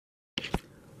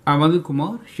I'm Anil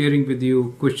Kumar, sharing with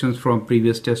you questions from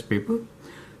previous test paper.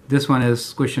 This one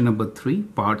is question number 3,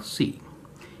 part C.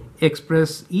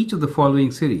 Express each of the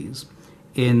following series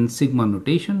in sigma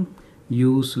notation.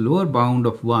 Use lower bound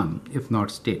of 1 if not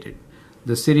stated.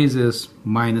 The series is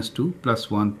 -2,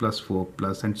 +1, +4,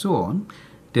 plus and so on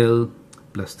till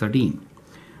 +13.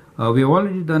 We have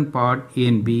already done part A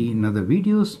and B in other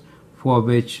videos for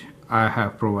which I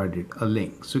have provided a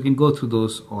link. So you can go through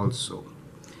those also.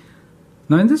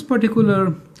 Now in this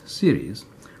particular series,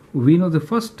 we know the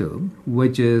first term,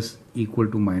 which is equal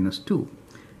to -2.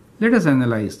 Let us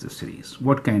analyze the series.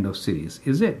 What kind of series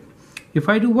is it? If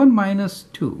I do 1 minus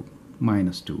 2,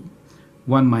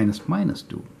 1 minus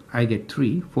 -2, I get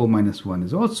 3. 4 minus 1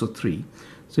 is also 3.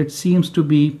 So it seems to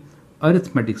be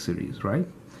arithmetic series, right?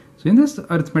 So in this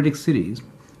arithmetic series,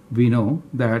 we know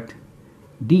that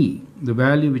D, the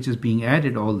value which is being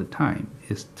added all the time,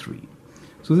 is 3.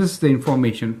 So this is the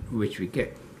information which we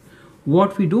get.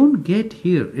 What we don't get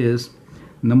here is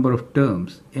number of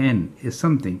terms. N is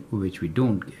something which we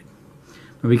don't get.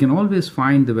 Now we can always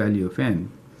find the value of n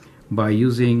by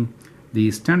using the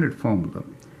standard formula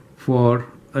for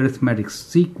arithmetic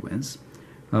sequence,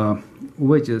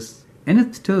 which is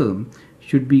nth term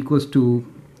should be equals to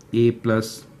a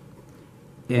plus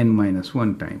n minus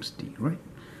 1 times d, right?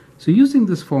 So using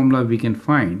this formula, we can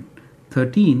find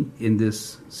 13 in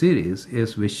this series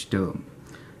is which term.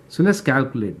 So let's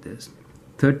calculate this.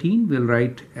 13 we'll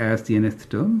write as the nth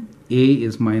term. A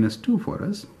is -2 for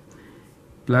us,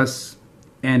 plus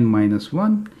n minus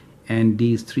 1, and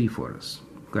d is 3 for us,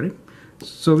 correct?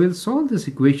 So we'll solve this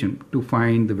equation to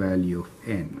find the value of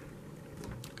n.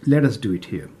 Let us do it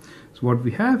here. So what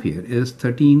we have here is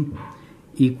 13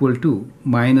 equal to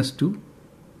 -2.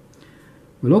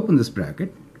 We'll open this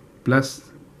bracket, plus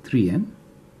 3n,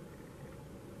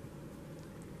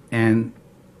 and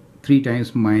 3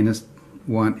 times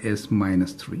 -1 is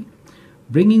 -3.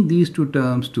 Bringing these two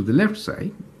terms to the left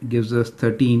side gives us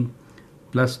 13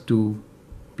 plus 2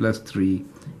 plus 3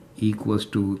 equals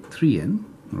to 3n,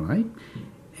 right?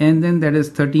 And then that is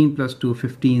 13 plus 2,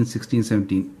 15, 16,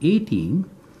 17, 18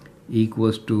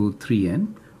 equals to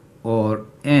 3n, or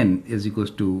n is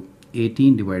equals to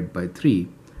 18 divided by 3,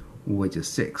 which is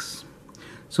 6.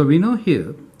 So we know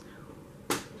here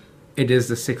it is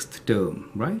the 6th term,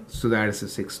 right? So that is the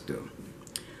 6th term.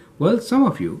 Well, some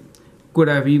of you could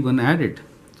have even added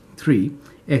 3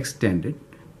 extended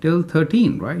till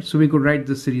 13, right? So we could write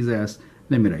this series as,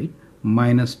 let me write,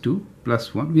 -2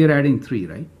 plus 1. We are adding 3,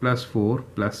 right? Plus 4,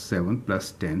 plus 7,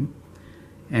 plus 10,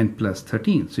 and plus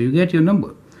 13. So you get your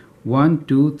number. 1,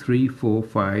 2, 3, 4,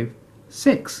 5,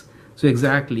 6. So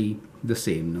exactly the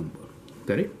same number,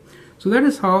 correct? So that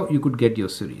is how you could get your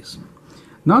series.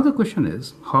 Now the question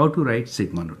is how to write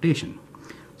sigma notation.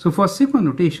 So for sigma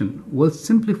notation, we'll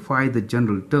simplify the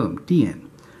general term Tn.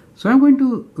 So I'm going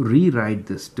to rewrite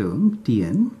this term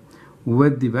Tn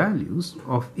with the values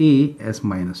of A as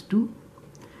 -2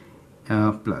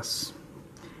 plus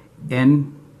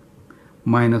n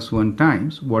minus 1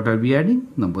 times, what are we adding?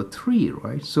 Number 3,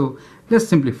 right? So let's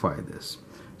simplify this.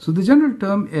 So the general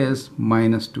term is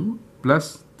 -2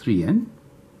 plus 3n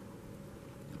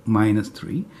minus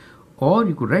 3, or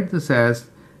you could write this as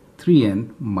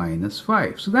 3n minus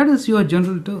 5. So that is your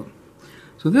general term.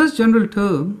 So this general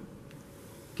term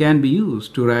can be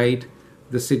used to write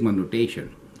the sigma notation,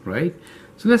 right?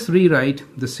 So let's rewrite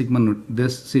the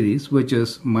this series, which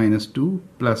is -2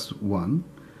 plus 1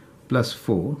 plus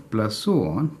 4 plus so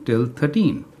on till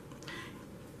 13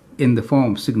 in the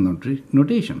form of sigma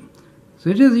notation. So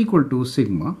it is equal to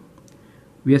sigma.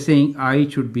 We are saying I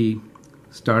should be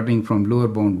starting from lower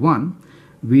bound 1.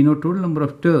 We know total number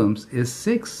of terms is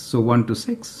 6, so 1 to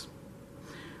 6.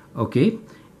 Okay,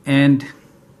 and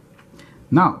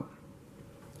now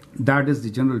that is the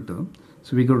general term.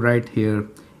 So we could write here,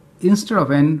 instead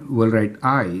of n, we'll write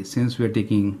I, since we're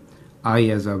taking I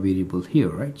as our variable here,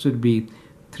 right? So it'd be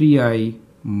 3i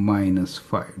minus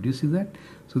 5. Do you see that?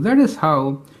 So that is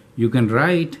how you can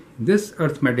write this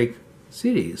arithmetic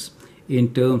series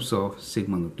in terms of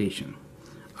sigma notation.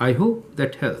 I hope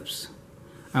that helps.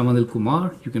 I'm Anil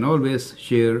Kumar. You can always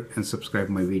share and subscribe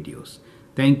my videos.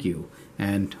 Thank you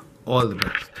and all the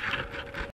best.